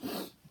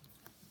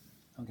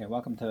Okay,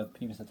 welcome to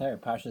Pnimis HaTorah,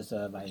 Parshas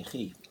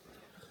Vayechi.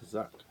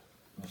 Chazak.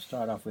 We'll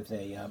start off with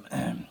a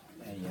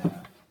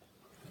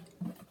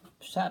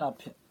pshat al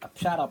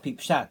pi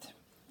pshat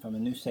from a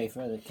new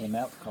sefer that came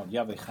out called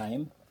Yavei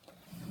Chaim,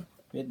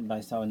 written by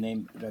someone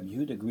named Rabbi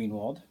Yehuda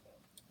Greenwald.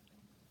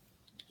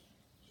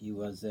 He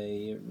was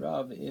a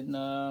rav in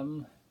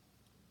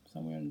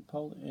somewhere in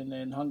Poland,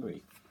 in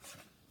Hungary,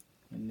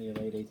 in the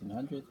late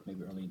 1800s,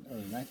 maybe early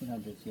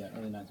 1900s. Yeah,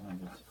 early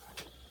 1900s.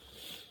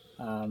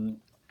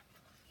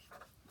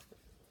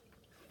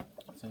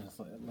 So I was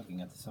looking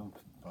at the song,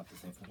 brought the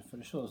sefer for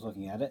the show. I was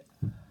looking at it.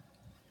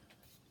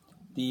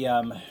 The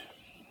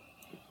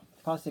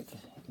pasuk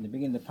in the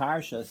beginning of the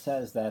parsha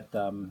says that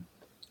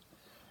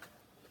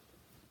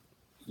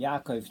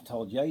Yaakov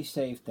told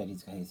Yosef that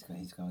he's going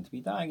to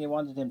be dying. He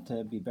wanted him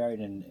to be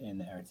buried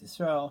in Eretz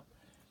Yisrael,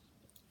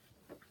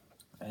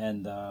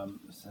 and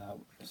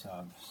so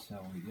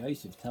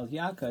Yosef tells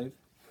Yaakov.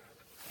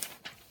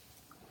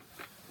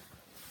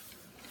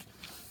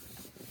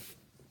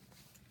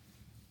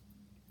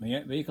 So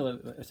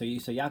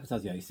Yaakov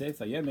tells Yosef,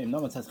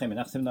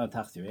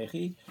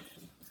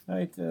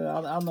 right?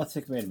 I'll not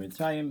sick with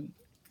Mitzrayim.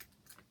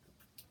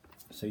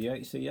 So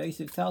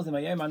Yosef tells him,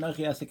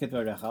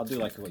 I'll do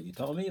like what you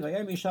told me. So he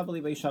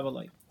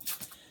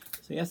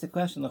asks the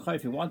question,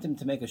 if you want him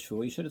to make a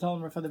shul, you should have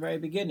told him from the very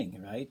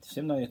beginning, right?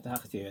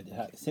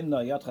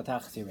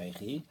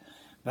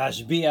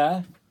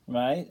 Vashbia,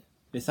 right?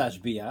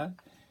 Bisashbia,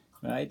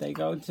 right? You're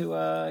going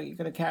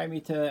to carry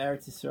me to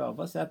Eretz Yisrael.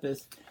 What's up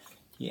is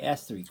he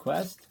asks the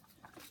request,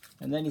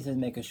 and then he says,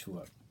 make a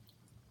shua.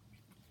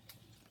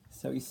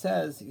 So he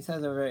says a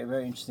very,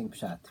 very interesting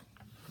pshat,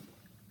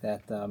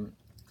 that the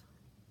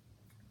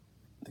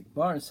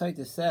Gemara in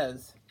Sotah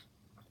says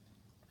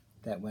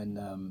that when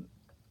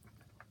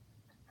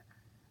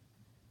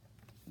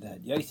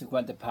that Yosef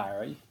went to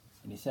Parai,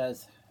 and he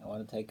says, I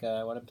want to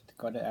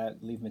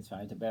leave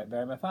Mitzrayim to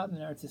bury my father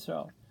in Eretz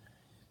Yisrael.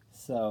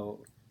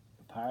 So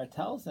Parai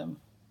tells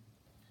him,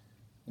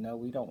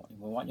 we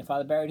want your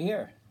father buried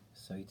here.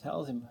 So he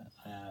tells him,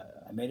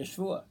 I made a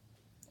shvua.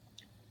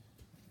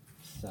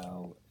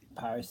 So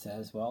Parai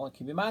says, well, it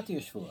can be matir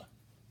shvua.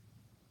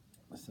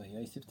 So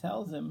Yosef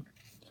tells him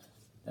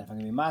that if I'm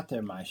going to be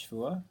matir my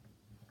shvua,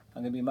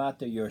 I'm going to be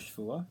matir your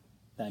shvua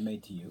that I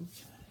made to you.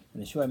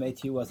 And the shvua I made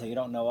to you was that you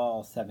don't know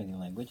all 70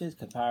 languages,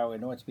 because Parai,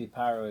 in order to be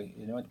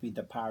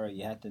the Parai,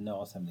 you had to know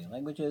all 70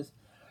 languages.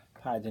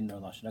 Parai didn't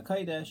know Lashon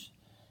HaKodesh.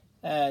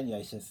 And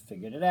Yosef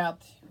figured it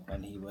out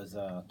when he was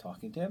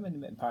talking to him,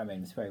 and Parai made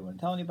him swear he wouldn't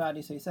tell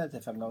anybody. So he says,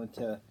 if I'm going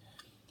to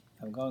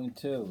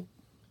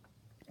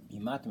be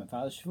matir my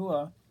father's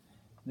shvua,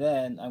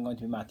 then I'm going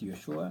to be matir your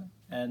shvua,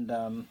 and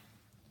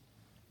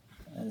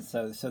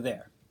so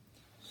there.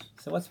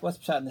 So what's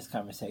pshat in this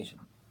conversation?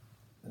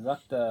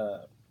 Zak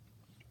the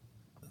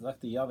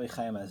Yavei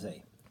Chaim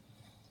Azeh,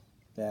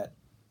 that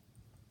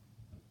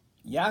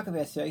Yaakov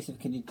asked Yosef,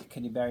 can you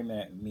bury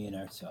me in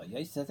Eretz Yisrael?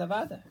 Yosef says,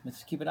 Avada,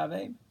 let's keep it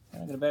Aveim.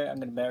 I'm going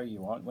to bury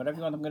you. Whatever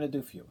you want, I'm going to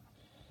do for you.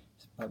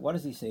 But what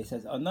does he say? He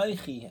says,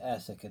 Anoichi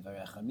esek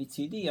edvarecha,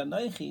 mitzidi,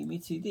 Anoichi,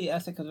 mitzidi,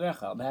 esek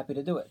edvarecha. I'm happy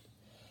to do it.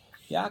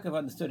 Yaakov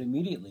understood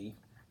immediately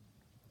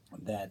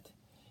that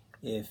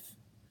if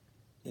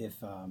he's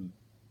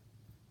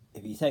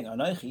saying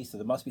Anoichi, so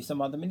there must be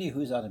some other mini.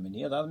 Who's other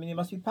mini? The other mini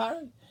must be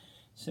Parai.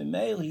 So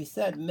Meil, he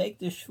said, make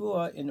the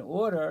shvua in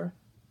order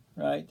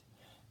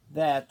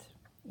that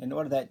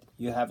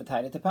you have a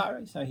title to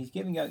Parai. So he's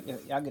giving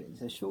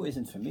the shvua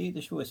isn't for me.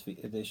 The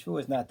shvua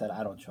is not that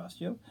I don't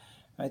trust you,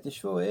 right? The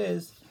shvua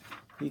is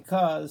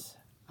because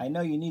I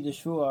know you need the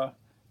shvua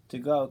to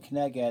go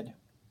Kneged. It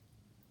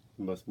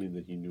must mean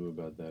that he knew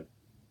about that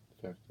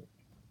factor.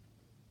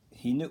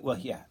 He knew. Well,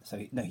 yeah. So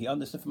he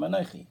understood from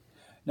Anochi.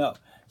 No,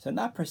 so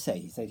not per se.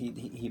 He said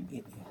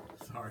he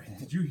Sorry,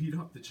 did you heat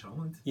up the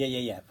cholent?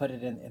 Yeah. Put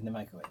it in the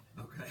microwave.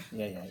 Okay.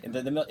 Yeah. You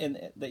can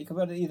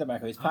put it in either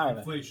microwave. It's part of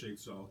it. Flake shake,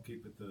 so I'll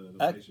keep it the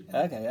flake shake.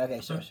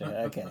 Okay, sure.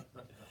 Okay,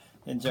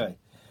 enjoy.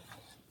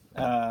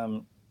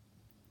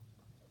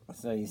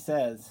 So he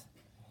says.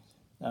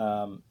 He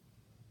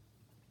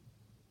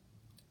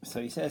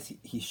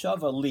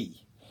shava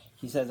li.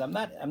 He says, I'm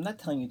not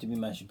telling you to be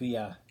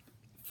mashbiya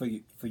for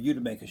you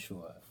to make a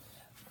shua.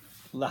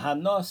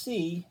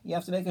 Lahanasi, you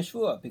have to make a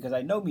shua because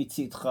I know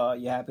mitzitcha,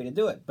 you're happy to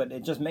do it, but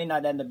it just may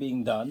not end up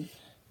being done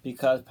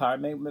because Par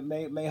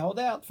may hold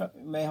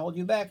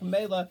you back.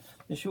 Mela,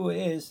 the shua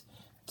is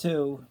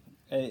to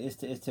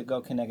go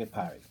connected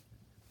Pari.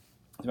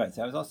 Right.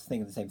 So I was also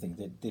thinking the same thing.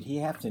 Did he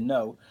have to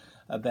know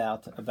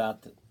about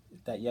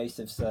that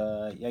Yosef's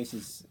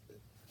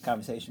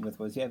conversation with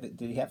did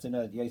he have to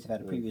know that Yosef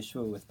had a previous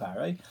shua with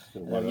Pari? So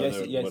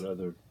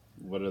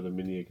what other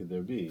minia could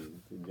there be?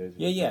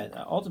 Yeah.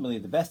 Ultimately,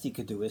 the best he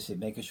could do is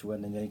make a shua,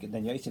 and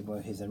then Yosef,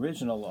 his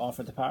original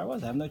offer to Parah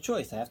was, I have no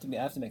choice. I have to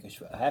make a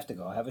shua. I have to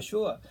go. I have a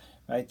shua,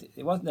 right?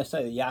 It wasn't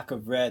necessarily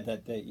Yaakov read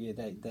that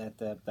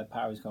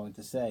Parah was going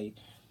to say,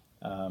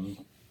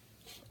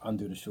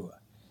 undo the shua.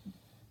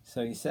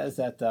 So he says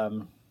that.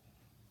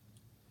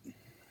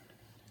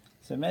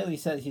 So Meli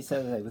says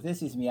with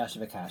this he's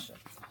miyashav akasha.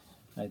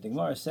 Right? The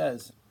Gemara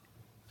says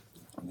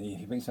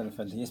He brings something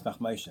from the Yismach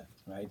Moshe,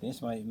 right? The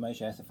Yismach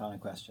Moshe asks the following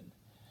question.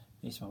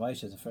 Yismach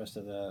Moshe is the first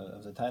of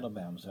the title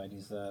bounds, right?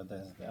 He's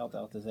the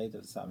Alta Zayt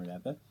of the Sami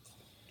Rebbe.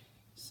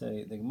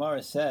 So the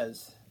Gemara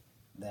says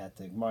that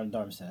the Gemara in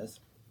Dorm says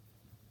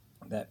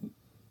that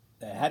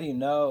how do you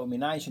know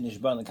Minayin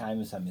Nishban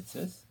l'Kaimus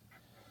HaMitzvahs?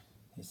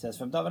 He says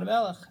from David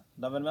Melech.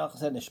 David Melech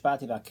said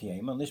Nishpati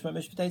v'Kiyem and Lishma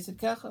Mishpatei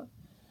Tzidkecha.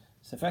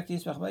 So in fact,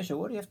 Yismach Moshe,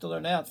 what do you have to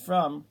learn out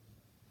from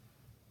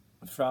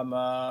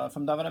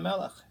David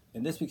Melech?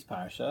 In this week's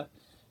parsha,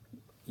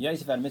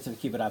 Yosef had a mitzvah to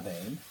keep it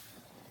Aveim.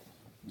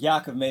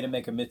 Yaakov made him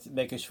make a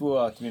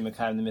shvua to be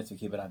mekayim the mitzvah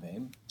to keep it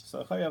Aveim.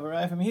 So I have a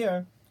right from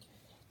here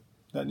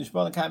that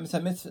Nishbal and Kaimis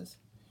have mitzvahs.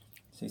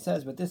 So he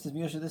says, but this is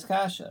Miyosha this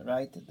kasha,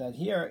 right? That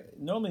here,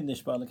 normally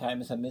Nishbal and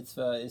Kaimis have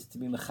mitzvah is to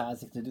be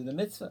mechazik to do the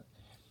mitzvah.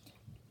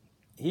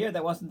 Here,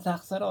 that wasn't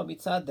tachas at all.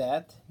 Mitzad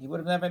that, he would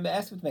have never been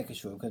asked to make a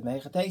shvua because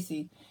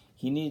mehechatesi,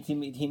 he needed to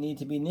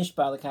be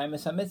Nishbal and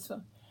Kaimis have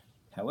mitzvah.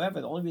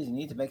 However, the only reason he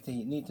needed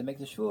to make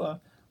the shvua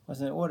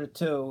was in order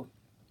to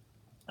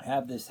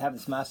have this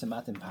masa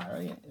matan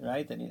para,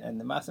 right? And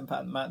the masa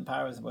matan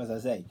para was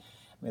azay. I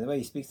mean, the way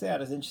he speaks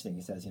that is interesting.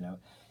 He says,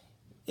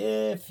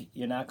 if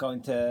you're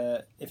going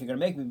to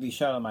make me be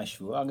shal on my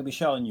shvua, I'm going to be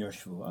shal on your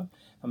shvua.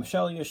 If I'm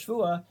shal on your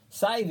shvua,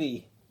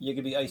 saivi, you're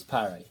going to be ois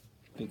pare,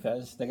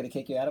 because they're going to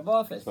kick you out of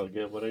office. I'll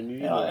get what I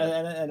need.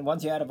 And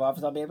once you're out of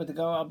office, I'll be able to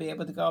go up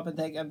and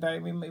take and bury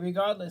me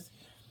regardless.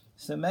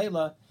 So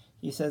Mela,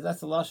 he says that's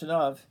the lashon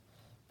of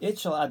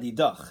itchal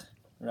adidach,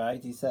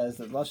 right? He says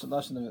that lashon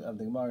of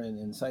the Gemara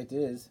in sight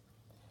is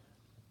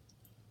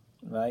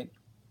right.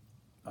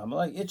 I'm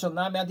like itchal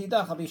nami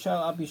adidach. I'll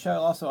be sure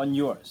also on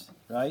yours,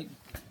 right?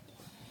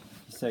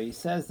 So he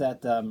says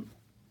that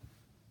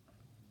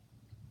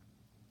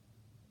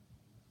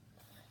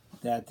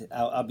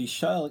I'll be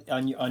sure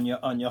on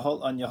your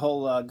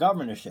whole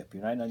governorship,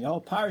 right? On your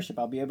whole paraship,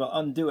 I'll be able to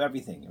undo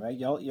everything, right?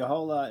 Your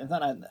whole it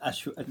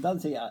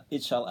doesn't say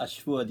itchal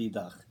ashvua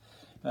adidach.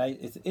 Right,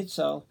 it's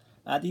itchal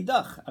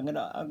adidach. I'm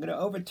gonna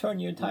overturn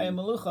your entire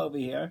malucha over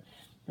here,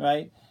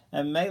 right?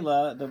 And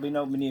Mela, there'll be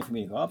no need for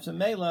me to go up. So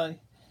Mela,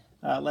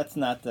 let's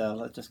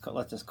just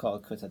call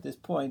it quits at this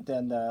point,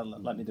 and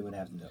let me do what I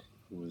have to do.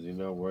 Was he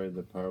not worried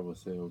that Paro will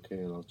say, "Okay,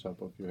 and I'll chop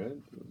off your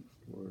head"?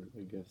 Or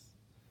I guess.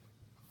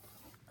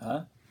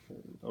 Huh?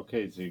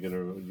 Okay, so you're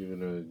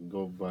gonna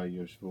go by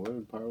your shvur,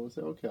 and Paro will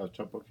say, "Okay, I'll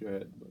chop off your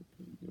head." But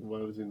why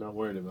was he not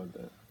worried about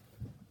that?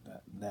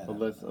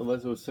 Unless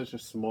it was such a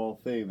small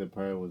thing that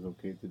Paro was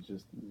okay to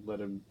just let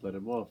him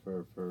off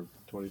for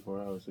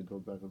 24 hours and go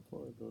back and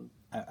forth.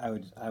 I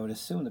would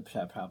assume the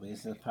pshat probably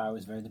is that Paro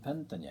was very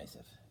dependent on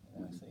Yosef.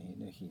 So he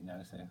knew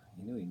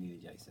he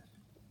needed Yosef.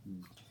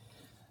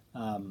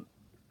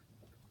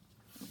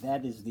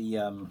 That is the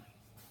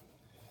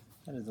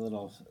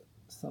little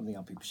something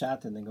I'll be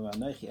pshat and then go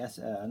Anoichi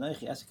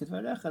Eseket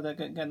Varecha.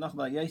 Again,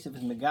 Nachmal Yosef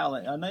is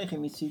Megala Anoichi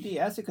Mitzidi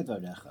Eseket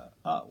Varecha.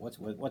 Oh, what's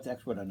the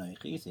extra word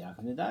Anoichi? It's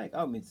Yaakov Nedaik.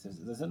 Oh,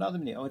 there's another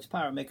meaning. Oh, it's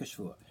Paro make a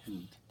shvur.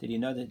 Did he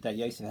know that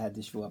Yosef had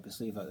this shvur up his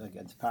sleeve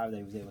against Paro? That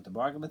he was able to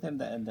bargain with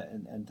him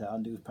and to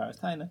undo Paro's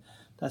taina.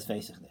 That's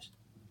Veisich nicht.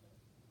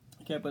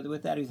 Okay, but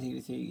with that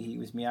he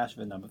was miyash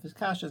a number of his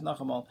kashas.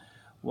 Nachamal,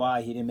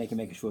 why he didn't make a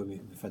shvur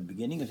from the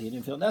beginning? Because he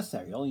didn't feel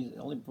necessary. He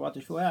only brought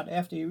the shvur out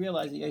after he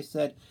realized that Yosef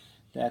said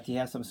that he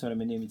has some sort of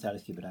minim mitzvah to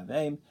keep it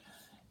aveim,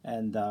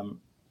 and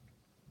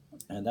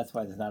that's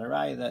why there's not a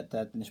raya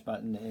that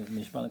nishban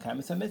and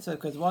kaimis mitzvah,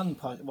 because one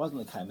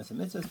wasn't the kaimis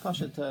mitzvah, it's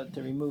pasha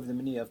to remove the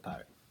mini of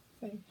pari.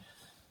 Okay,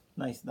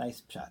 nice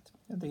pshat.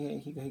 And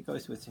he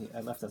goes with.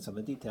 I left out some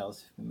of the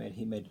details. He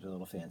made it a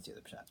little fancier,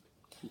 the pshat.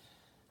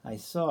 I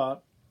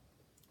saw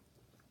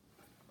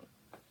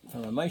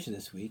from Ramosha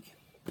this week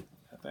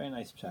a very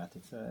nice pshat.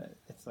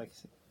 It's like,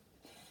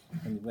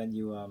 and when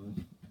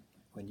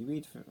you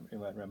read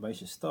what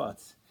Ramosha's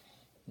thoughts,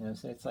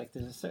 so it's like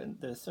there's a certain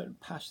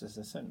pashas,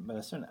 a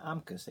certain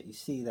amkus that you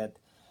see that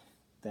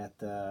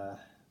there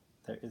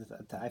is.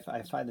 I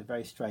find it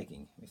very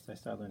striking. I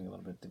start learning a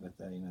little bit with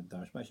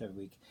Darash Moshe every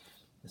week.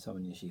 There's so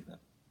many yeshiva.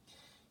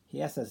 He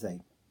has to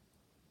say,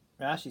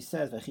 Rashi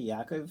says V'chi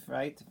Yaakov,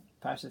 right?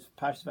 Pashas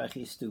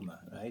V'chi Stuma,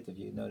 right? If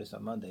you notice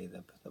on Monday,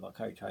 the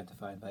Balkari tried to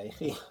find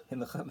V'chi in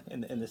the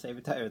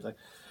Sefer Torah.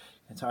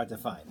 It's hard to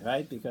find,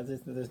 right? Because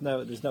there's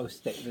no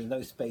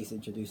space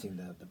introducing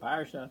the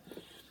parsha,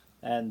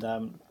 and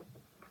so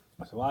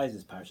why is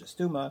this parsha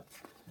stuma?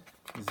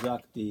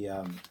 Zak the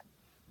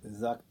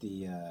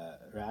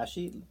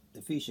Rashi the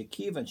fisha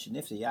kivan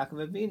shenifta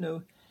Yaakov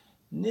Avinu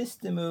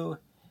nistimu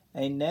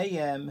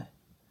einayim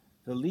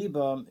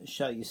v'libam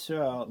shel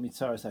Yisrael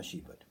mitzaras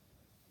hashibud.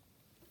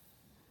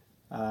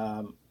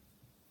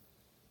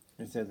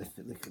 It says the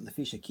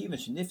fisha kivan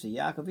shenifta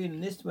Yaakov Avinu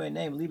nistimu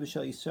einayim v'libam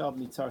shel Yisrael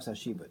mitzaras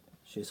hashibud.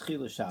 Okay,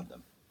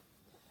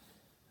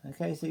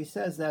 so he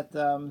says that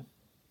that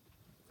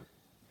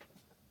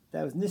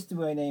was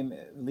Nistimu name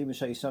Liba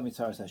Shal Yisrael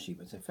Mitzaras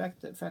Hashibud. So in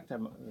fact,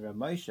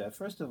 Ramosha,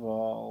 first of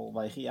all,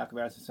 Vaychi Yaakov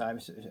Eretz Mitzrayim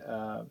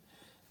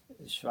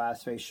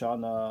Shvas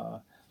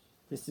Shana.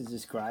 This is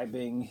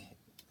describing.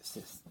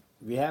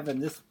 We have in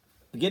this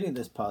beginning of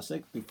this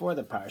pasuk, before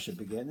the parasha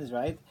begins,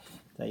 right?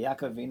 That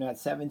Yaakov Avinu had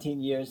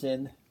 17 years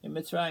in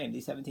Mitzrayim.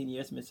 These 17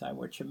 years in Mitzrayim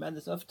were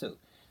tremendous up to,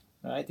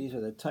 right? These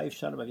were the Toiv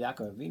Shanim of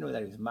Yaakov Avinu,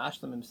 that he was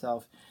mashlim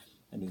himself,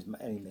 and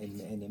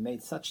he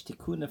made such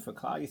tikkunim for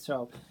Klal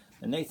Yisrael,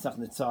 and Netzach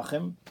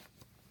Netzachim,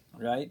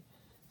 right?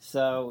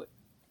 So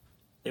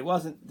it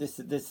wasn't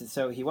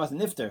so he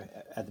wasn't nifter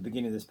at the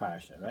beginning of this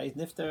parasha, right?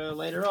 He's nifter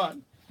later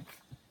on.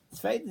 It's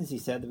Tzveitins, he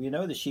said, that we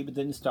know the Sheba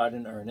didn't start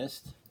in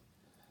earnest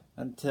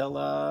until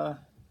after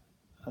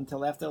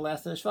the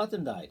last of the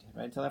Shvatim died,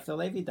 right? Until after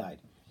Levi died.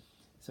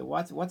 So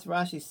what's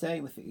Rashi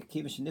saying with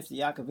Kivish Nifta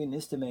Yaakov in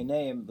Nistamei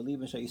Neim,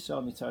 believe in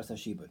Shayisrael Mitzar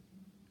Sashibud,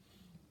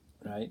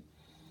 right?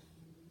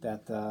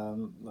 That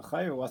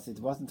it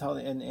wasn't told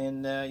in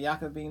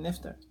Yaakov being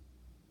Nifter.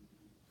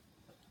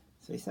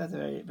 So he says a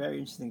very, very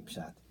interesting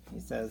pshat. He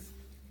says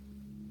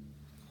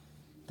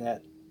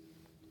that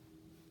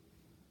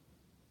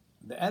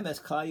the MS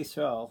Klal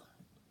Yisrael,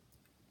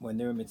 when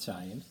they were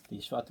Mitzrayim, the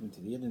Yishvatim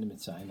to the Yidden in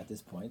Mitzrayim at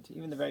this point,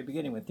 even the very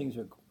beginning when things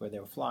where they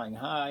were flying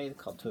high,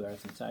 called Tular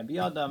Mitzrayim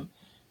Biyadam,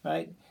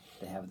 right?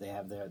 They have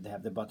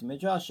the Batim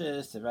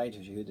Midrashes, right?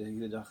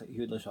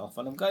 Yehud L'Shal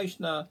Fanam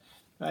Geishna,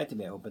 right?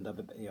 They opened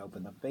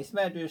up base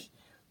medrash.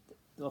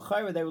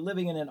 They were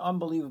living in an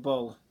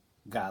unbelievable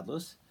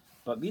gadlus,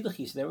 but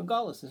Midachis they were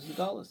galus. This is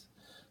galus.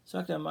 So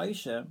after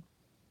Maisha,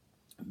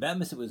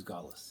 Be'emes it was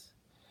galus.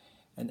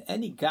 And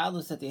any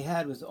galus that they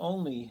had was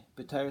only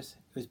b'teres.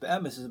 It was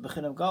be'emes, is a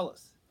bechin of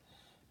galus,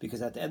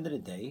 because at the end of the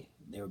day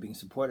they were being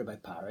supported by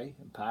Pari,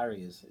 and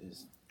Pari is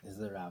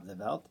the Rav the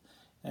Welt,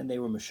 and they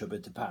were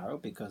meshubed to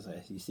Paro because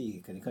you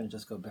see they couldn't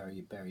just go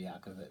bury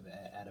Yaakov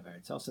out of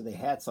Eretz. Also, they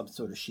had some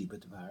sort of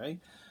shibud to Pari,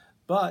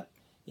 but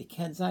it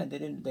can't sign. They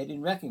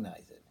didn't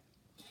recognize it,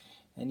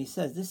 and he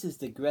says this is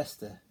the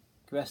Gresta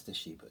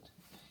shibud.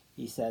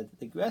 He said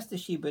the Gresta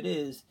shibud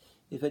is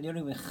when you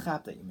don't even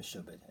chap that you're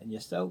meshubed, and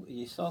you're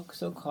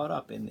so caught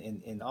up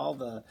in all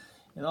the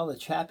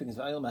trappings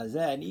of Olam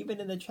Hazeh, and even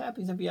in the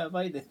trappings of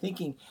Yavai,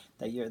 thinking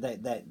that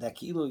that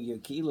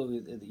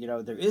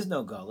kilu, there is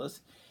no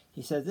galus.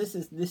 He says this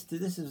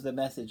is the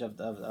message of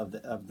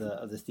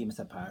the Steam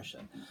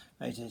Parsha,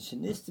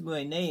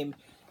 right? Name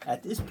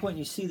at this point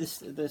you see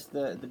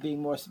the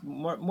being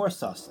more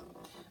sasa,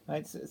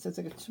 right? So it's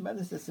like a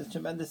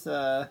tremendous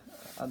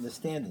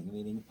understanding,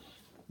 meaning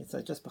it's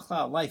like just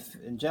b'chlal life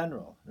in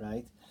general,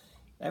 right?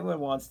 Everyone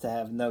wants to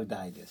have no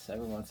digest.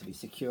 Everyone wants to be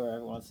secure.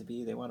 Everyone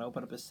they want to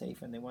open up a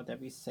safe, and they want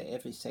every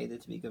seder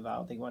to be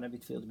gewaltig. They want every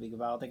field to be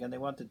gewaltig, and they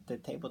want the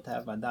table to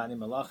have mandani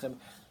malachim,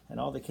 and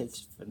all the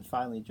kids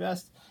finely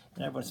dressed,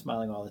 and everyone's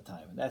smiling all the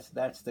time. And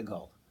that's the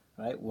goal,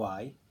 right?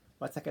 Why?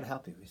 What's that going to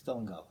help you? We're still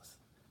in goals,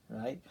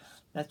 right?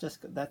 That's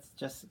just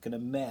going to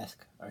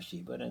mask our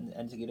shibud,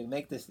 and you're going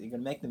to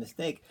make the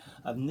mistake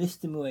of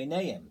nistimu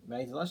einayim,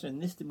 right? The lashon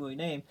nistimu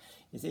einayim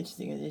is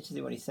interesting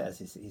what he says.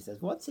 He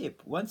says once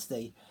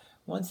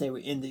they were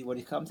in the, what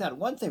he comes out,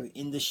 once they were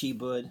in the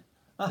shibud,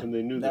 and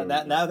they knew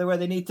now they're where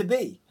they need to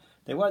be.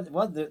 They weren't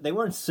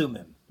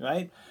sumim,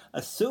 right?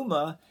 A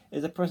summa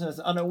is a person that's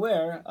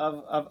unaware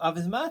of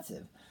his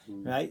matziv,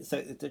 right?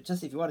 So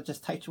just if you want to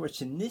just type the word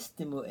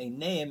shenistimu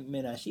eineim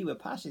min hashiba,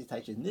 pashas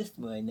type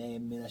nistimu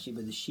eineim min hashiba,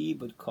 the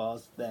shibud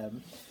caused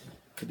them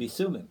to be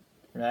sumim,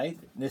 right?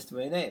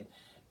 Nistimu eineim.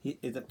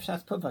 It's a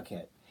pshat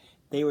puvaket.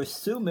 They were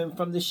sumim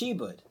from the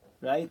shibud.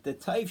 Right,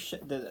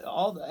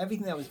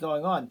 everything that was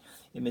going on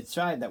in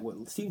Mitzrayim that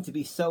would seem to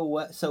be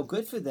so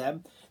good for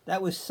them,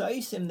 that was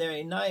soisim their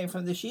einayim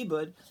from the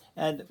shibud.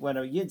 And when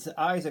a yid's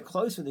eyes are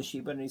closed from the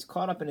shibud and he's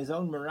caught up in his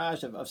own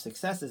mirage of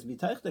successes,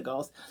 b'toich the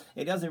goals,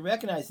 he doesn't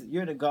recognize that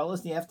you're the goals.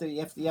 And you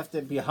have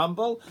to be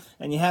humble,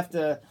 and you have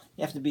to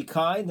be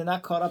kind, and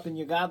not caught up in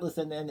your godless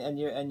and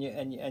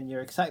your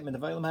excitement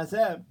of Olam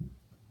Hazeh.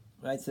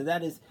 Right, so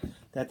that is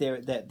that they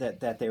were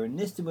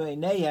nistimu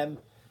einayim.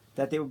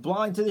 That they were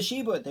blind to the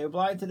shibud, they were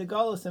blind to the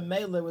galus, and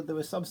Mela, there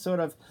was some sort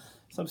of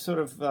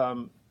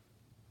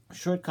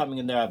shortcoming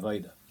in their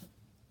avodah.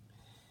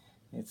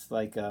 It's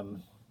like,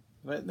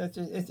 but that's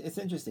just, it's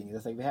interesting.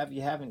 It's like you have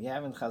in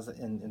Chazal,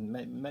 in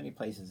many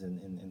places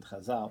in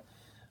Chazal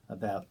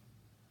about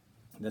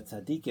the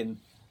tzaddikim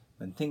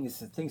when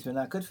things were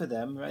not good for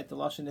them. Right, the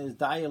lashon is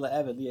dayila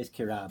eved liyas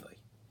kirabai,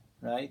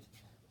 right.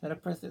 That a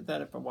person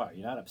what,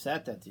 you're not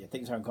upset that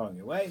things aren't going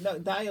your way. No,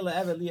 dayila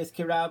eved liyas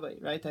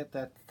kirabai, right?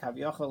 That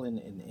kaviyachol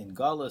in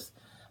Galus,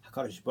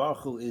 Hakadosh Baruch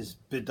Hu is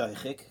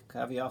b'daichik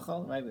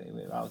kaviyachol, right?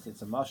 Obviously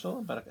it's a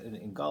mashal, but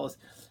in Galus,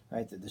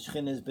 right, the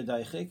shchin is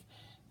b'daichik,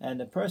 and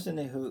the person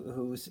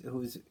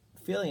who's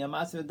feeling a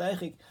massive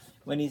b'daichik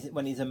when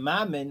he's a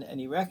mammon and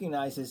he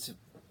recognizes.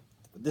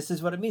 This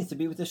is what it means to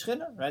be with the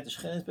Shekhinah, right? The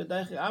Shekhinah is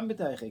b'daichik, I'm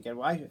b'daichik, and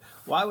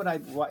why would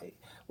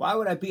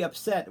I be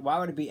upset? Why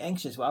would I be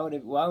anxious? Why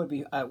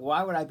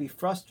would I be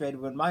frustrated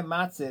when my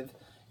matziv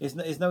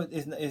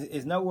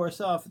is no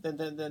worse off than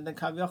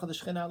kaviyachol the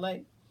Shekhinah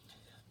alei?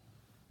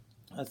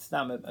 That's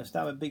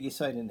not a big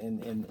insight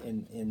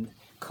in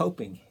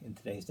coping in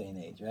today's day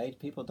and age, right?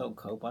 People don't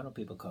cope. Why don't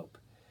people cope?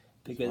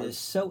 Because they're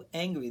so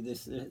angry.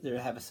 They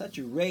have such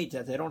a rage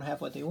that they don't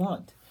have what they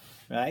want.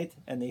 right?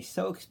 And they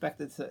so expect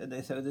it,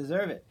 they so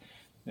deserve it,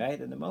 right?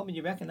 And the moment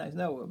you recognize,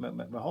 no,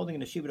 we're holding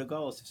in the shibud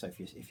golos. So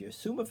if you're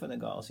assuming from the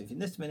golos, if you're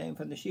nisman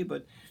from the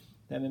shibud,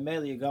 then in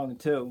Mele you're going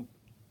to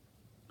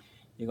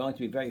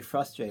be very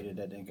frustrated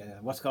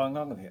at what's going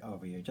on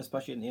over here. Just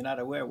because you're not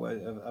aware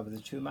of the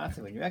true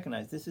matzah. When you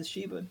recognize this is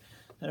shibud,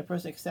 then a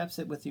person accepts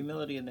it with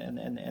humility, and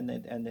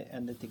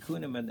the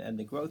tikkunim and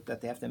the growth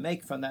that they have to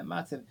make from that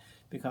matzah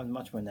becomes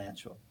much more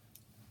natural.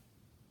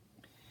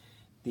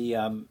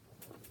 The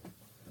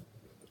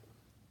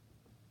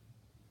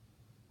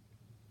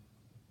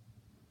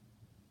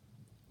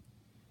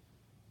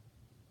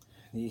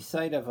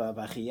site of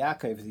Achi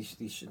Yaakov, these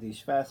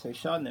Shvas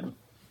Rishonim.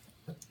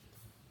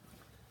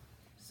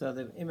 So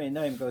the Imrei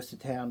Noam goes to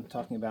town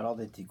talking about all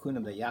the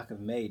tikkunim that Yaakov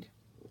made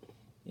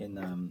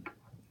in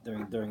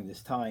during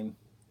this time,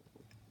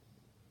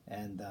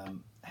 and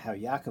how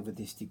Yaakov with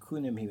his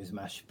tikkunim he was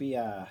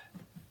mashpia,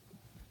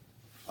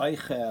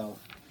 oichel,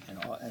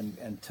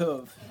 and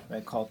tuv,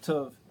 right? Called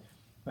tuv,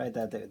 right?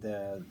 That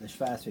the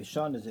Shvas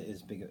Rishon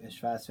is big.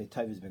 Shvas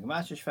Tov is big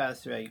masha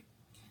Shvas, right?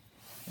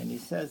 And he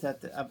says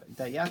that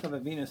that Yaakov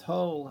Avinu's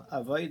whole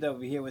avodah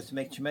over here was to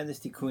make tremendous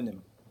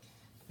tikkunim,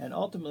 and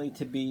ultimately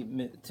to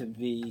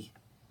be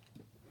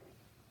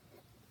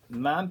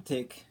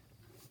mamtik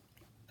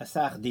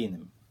asach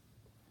dinim.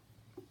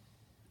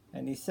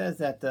 And he says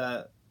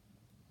that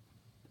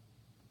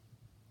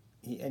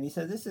he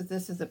says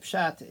this is the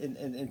pshat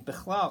in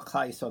Bechlal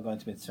Klal Yisrael going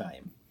to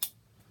Mitzrayim,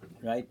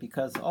 right?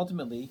 Because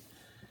ultimately,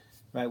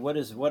 right, what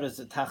is the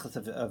tachlis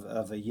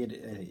of a yid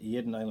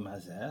in Olam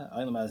Hazeh?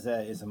 Olam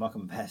Hazeh is a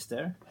makom of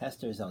Hester.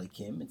 Hester is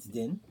Elikim. It's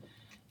din,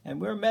 and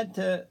we're meant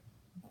to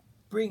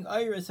bring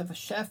iris of a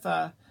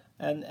shefa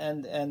and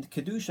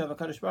kedusha of a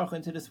Kadosh Baruch Hu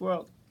into this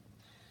world.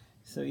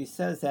 So he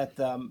says that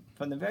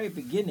from the very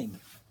beginning,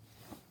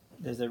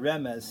 there's a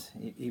remez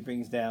he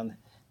brings down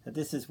that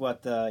this is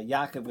what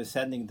Yaakov was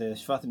sending the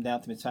Shvatim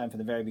down to Mitzrayim from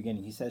the very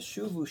beginning. He says,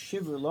 "Shuvu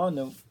shivru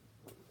lanu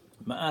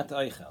ma'at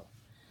oichel,"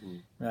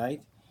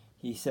 right?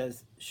 He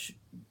says,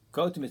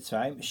 "Go to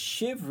Mitzrayim,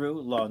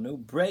 shivru lanu,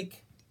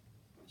 break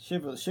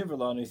shivru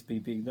lanu is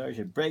being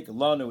nourished. Break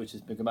lanu, which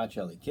is begamat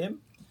elikim.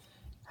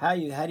 How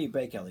do you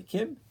break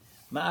elikim?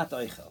 Ma'at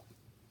oichel.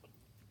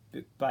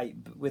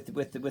 With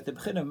the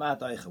b'chin of ma'at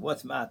oichel.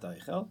 What's ma'at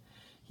oichel?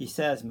 He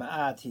says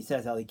ma'at. He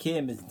says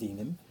elikim is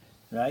dinim,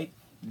 right?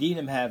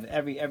 Dinim have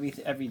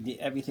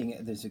everything.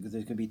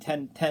 There could be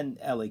 10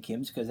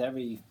 elikims because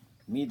every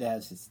midah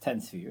has its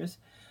 10 spheres.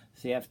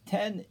 So you have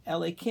 10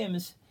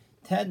 elikims.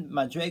 10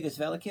 madregas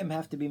velikim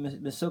have to be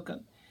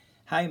mesukan.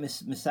 How you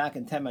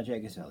misakin 10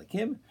 madregas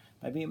velikim?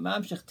 By being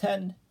mamshich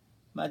 10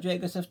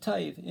 madregas of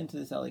taiv into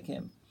this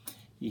elikim.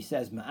 He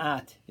says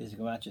ma'at is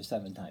gemacha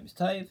 7 times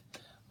taiv.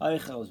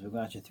 Oichel is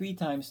gemacha 3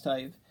 times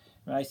taiv.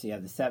 Right, so you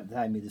have the 7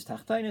 times midas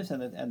tachtainus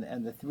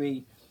and the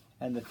three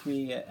and the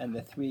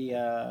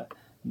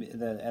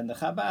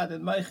Chabad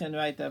and Moichin,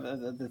 right,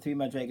 the 3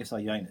 madregas al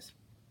yonis.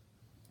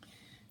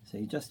 So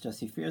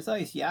he fears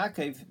ice.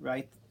 Yaakov,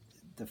 right.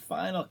 The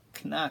final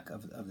knack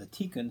of the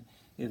tikkun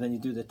is when you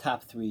do the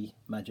top 3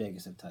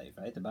 madregas of taiv,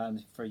 right? The bottom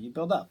for you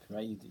build up,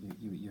 right?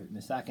 You're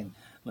misakin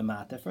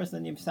lamata first,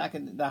 then you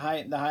misakin the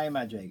high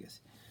madregas.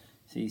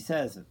 So he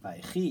says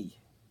vaychi.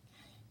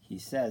 He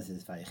says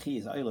vaychi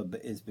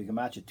is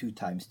begamacha 2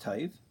 times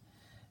taiv,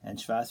 and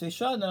shvas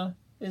v'shana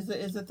is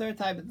the third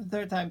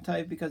time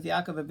taiv, because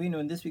Yaakov Avinu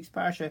in this week's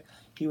parsha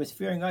he was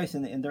fearing ice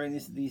and during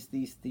these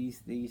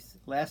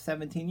last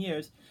 17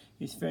 years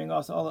he's fearing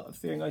ice all the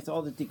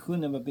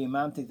tikkunim of being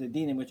mamtik the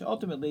dinim, which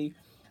ultimately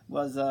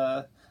was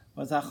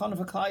hachon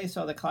for Klal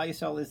Yisrael. The Klal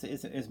Yisrael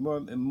is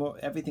more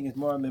everything is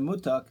more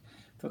memutak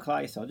for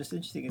Klal Yisrael. Just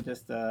interesting, and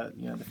just the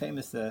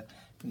famous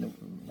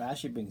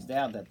Rashi brings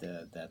down that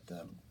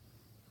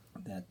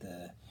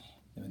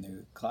when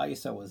the Klal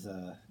Yisrael was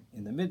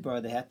in the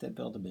Midbar, they had to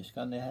build a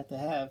Mishkan. They had to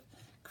have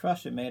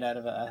crusher made out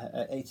of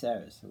 8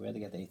 eres. So where they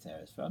get the 8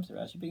 eres from? So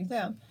Rashi brings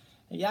down.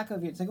 And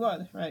Yaakov, it's like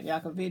what, right?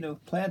 Yaakov Avinu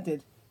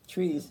planted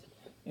trees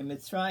in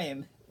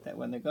Mitzrayim that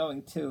when they're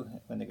going to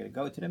the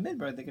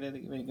Midbar,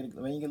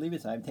 when you leave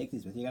Mitzrayim, take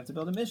these with you. You have to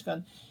build a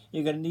Mishkan.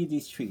 You're going to need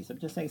these trees. I'm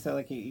just saying. So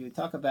like you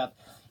talk about,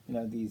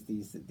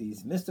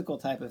 these mystical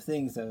type of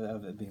things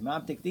of being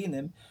mamtik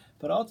dinim,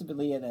 but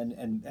ultimately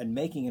and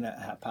making it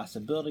a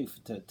possibility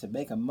to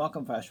make a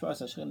makam for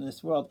Hashras Hashchin in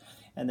this world,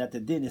 and that the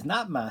din is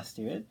not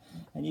mastered.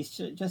 And you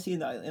just see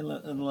in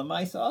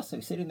Lamaisa also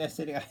sitting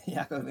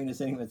Yaakov Avinu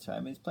sitting with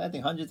Mitzrayim. He's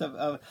planting hundreds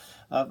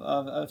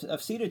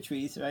of cedar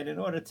trees, right, in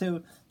order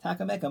to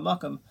make a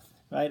makam.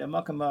 Right, a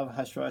makam of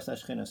Hashras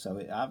Hashchina.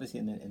 So obviously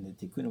in the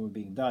tikkunim were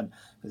being done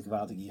with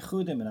Gvaldik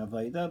Yichudim and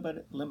Avodah,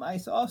 but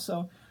Lamaisa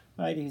also,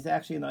 right, he's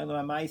actually in the Olam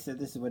Ha'maisa.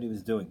 This is what he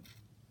was doing.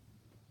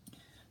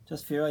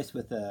 Just furious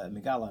with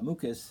Megala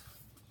Amukas,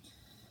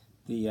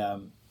 he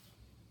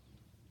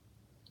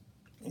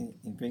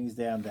brings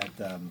down that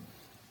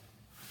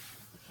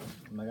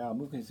Megala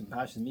Amukas in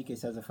Pashas Mikeh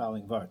says the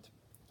following vart.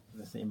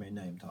 The same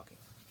name talking.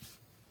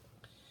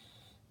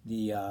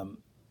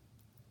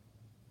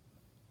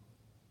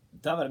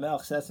 David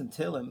Melch says in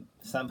Tehillim,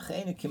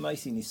 Samcheinu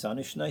Kimaisi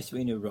Nisanu Shnois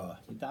Reinu Ra.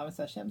 He davened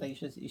to Hashem that he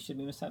should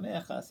be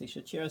Mesamech us, he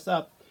should cheer us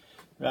up,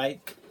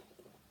 right?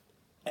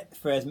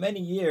 For as many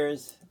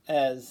years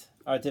as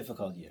our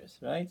difficult years,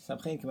 right?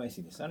 Samcheinu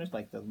Kimaisi Nisanu,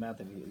 like the amount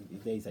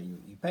of days that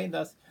you paid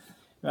us,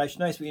 right?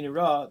 Shnois Reinu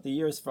Ra, the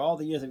years, for all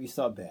the years that we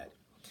saw bad.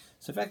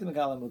 So, effectively,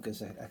 Megala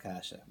Mukas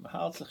Akasha.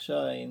 Mahal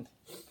Tzachshain,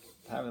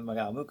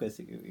 Megala Mukas,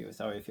 you were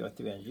sorry if you were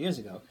 300 years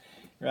ago,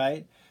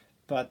 right?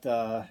 But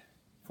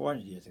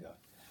 400 years ago.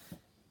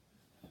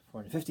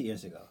 450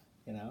 years ago,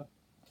 you know.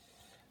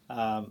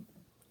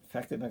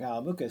 Effective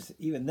Megala Mukas,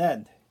 even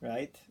then,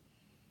 right?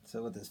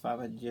 So with this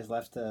 500 years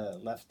left till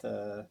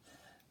the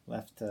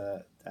for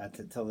the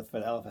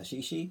Elef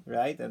Hashishi,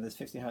 right? And there's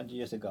 1500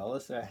 years of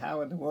Golus. So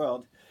how in the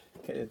world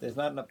there's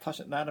not enough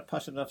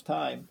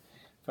time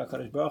for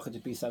HaKadosh Baruch Hu to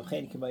be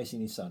Samchein K'maysi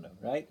Nisanu,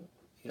 right?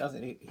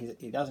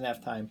 He doesn't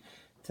have time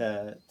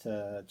to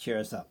cheer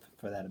us up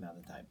for that amount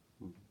of time.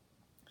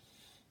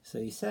 So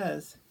he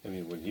says. I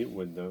mean, when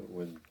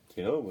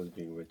Tehillim was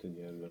being written,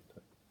 you had enough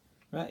time.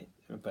 Right,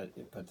 but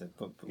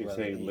you're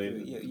saying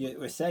later.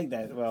 We're saying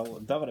that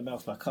David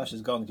HaMelech Makash is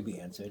going to be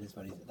answered.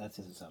 That's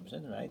his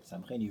assumption, right?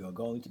 Samchein, you are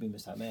going to be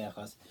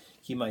Mesameachas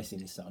Kimaisi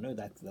Nisanu.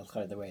 That's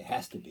the way it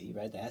has to be,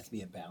 right? There has to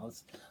be a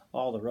balance.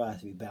 All the Ra has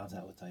to be balanced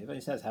out with Taiva. But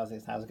he says, how's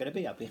it going to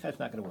be? It's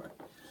not going to work.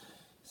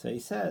 So he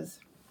says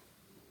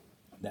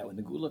that when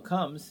the Gula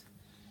comes,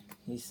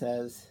 he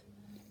says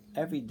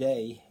every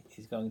day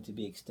is going to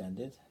be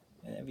extended,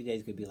 and every day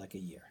is going to be like a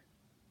year.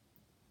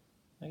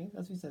 Okay?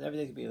 That's what he said. Every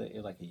day could be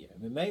like a year.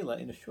 Memela,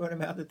 in a short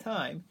amount of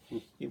time,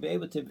 you'll be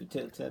able to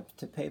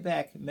pay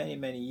back many,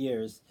 many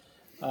years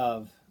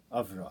of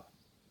Ra.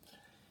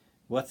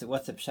 What's the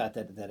pshat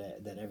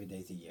that every day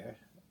is a year?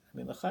 I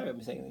mean,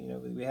 I'm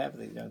saying, we have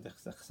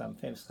some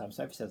famous Chacham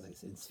Sofer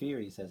says in Sphere.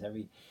 He said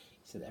every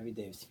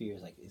day of Sphere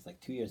is like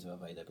 2 years of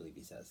Avodah, I believe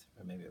he says,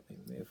 or maybe a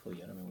full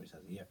year. I don't remember what he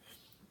says a year.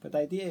 But the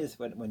idea is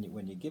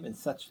when you're given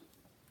such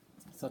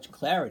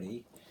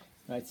clarity,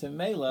 right? So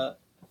Mela,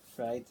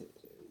 right?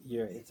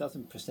 It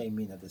doesn't per se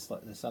mean that the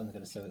sun's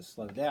going to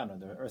slow down or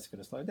the earth's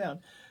going to slow down.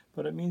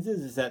 What it means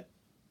is that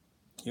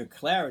your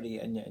clarity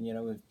and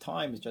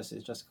time is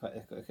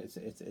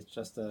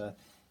just a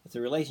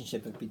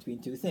relationship between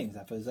two things.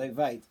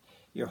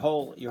 Your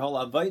whole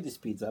avodah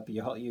speeds up.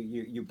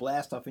 You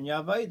blast off in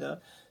your avodah.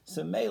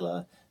 So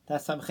mela,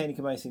 that's samchein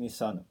k'maysi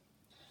nisanu.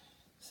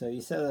 So he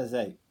says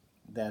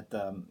that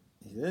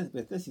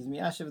with this he's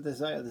miyashav the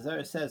Zohar. The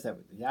Zohar says that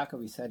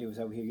Yaakov, he said he was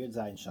over here Yud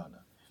Zayin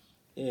Shana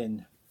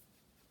in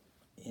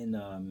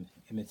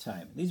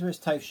Mitzrayim. These were his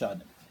Taif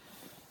Shanim.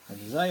 And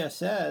the Zohar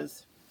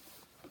says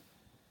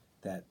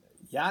that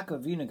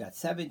Yaakov Avinu got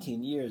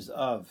 17 years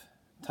of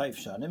Taif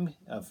Shanim,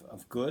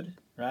 of good,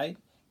 right?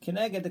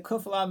 Keneged the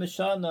Kufal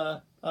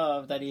HaMishana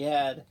of that he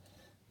had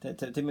to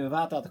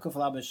mivatal the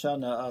Kufal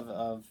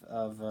HaMishana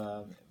of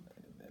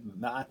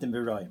Ma'atim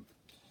B'roim.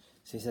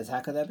 So he says, how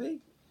could that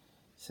be?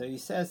 So he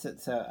says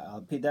that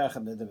Al Pi Derech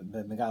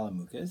Megala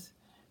Mukas,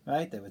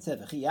 right? They would say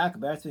Yaakov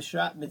Beretz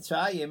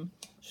Mitzrayim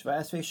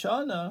Shvayas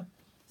Shana.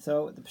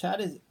 So the pshat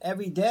is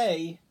every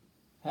day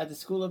had the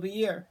school of a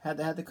year, had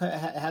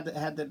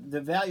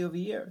the value of a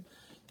year.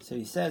 So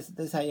he says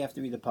this is how you have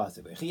to read the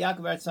pasuk. Yaakov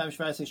Beretz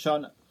Shvayas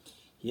Shana.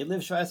 He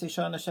lived Shvayas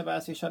Shana.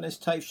 Shavas Shana is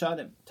Taif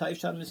Shanim. Taif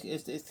Shanim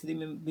is to be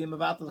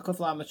mevatel the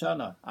Kufla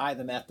HaMashana.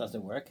 The math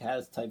doesn't work.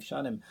 Has Taif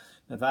Shanim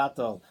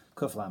mevatel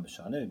Kufla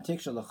HaMashana.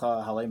 Tiksha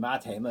L'cha Halei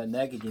Mathema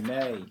Neged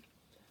Yimei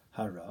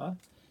Hara.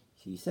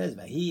 He says,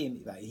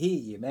 Vahi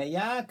Yimei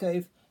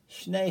Yaakov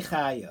Shnei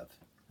Chayav.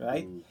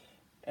 Right?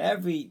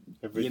 Every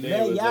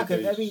Yimei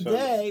Yaakov, every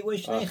day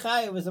was Shnei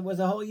Chayav, was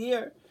a whole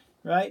year.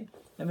 Right?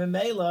 And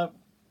Memela,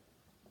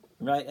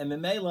 right, and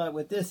Memela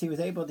with this he was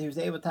able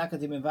to tackle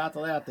him and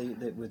mevatel out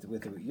with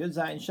Yud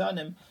Zayin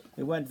Shanim.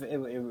 It was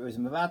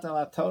mevatel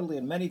out totally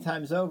and many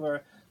times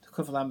over to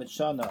Kufal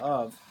HaMishana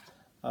of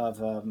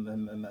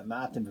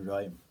Ma'atim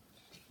B'roim.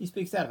 He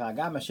speaks out of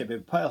Hagama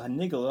Shebepoil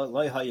Hanigel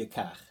Lo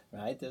Hayakach.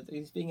 Right,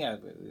 he's speaking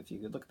out. If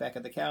you look back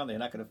at the calendar, you're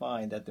not going to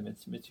find that the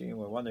Mitzrayim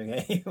were wondering,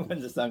 hey,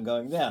 when's the sun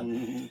going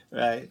down,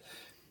 right?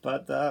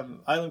 But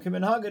Eilim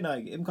Kimin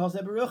Haganag, Im calls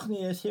that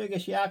Ruchni is here.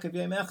 Gesh Yaakov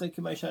Yemechli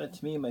Kimayshana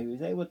Tmima. He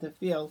was able to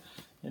feel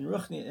in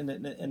Ruchni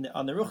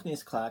on the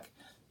Ruchni's clock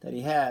that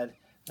he had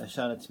a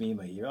Shana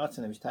Tmima.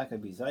 Yiratzon Mishtaka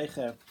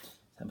Bizaycher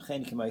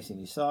Samchein Kimaysi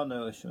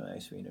Nisano Shema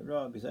Esrina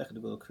Ra Bizaycher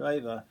the Gul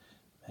Kraiva.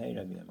 Hey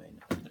Rabbi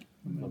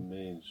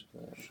Amen.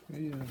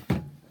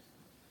 Amen.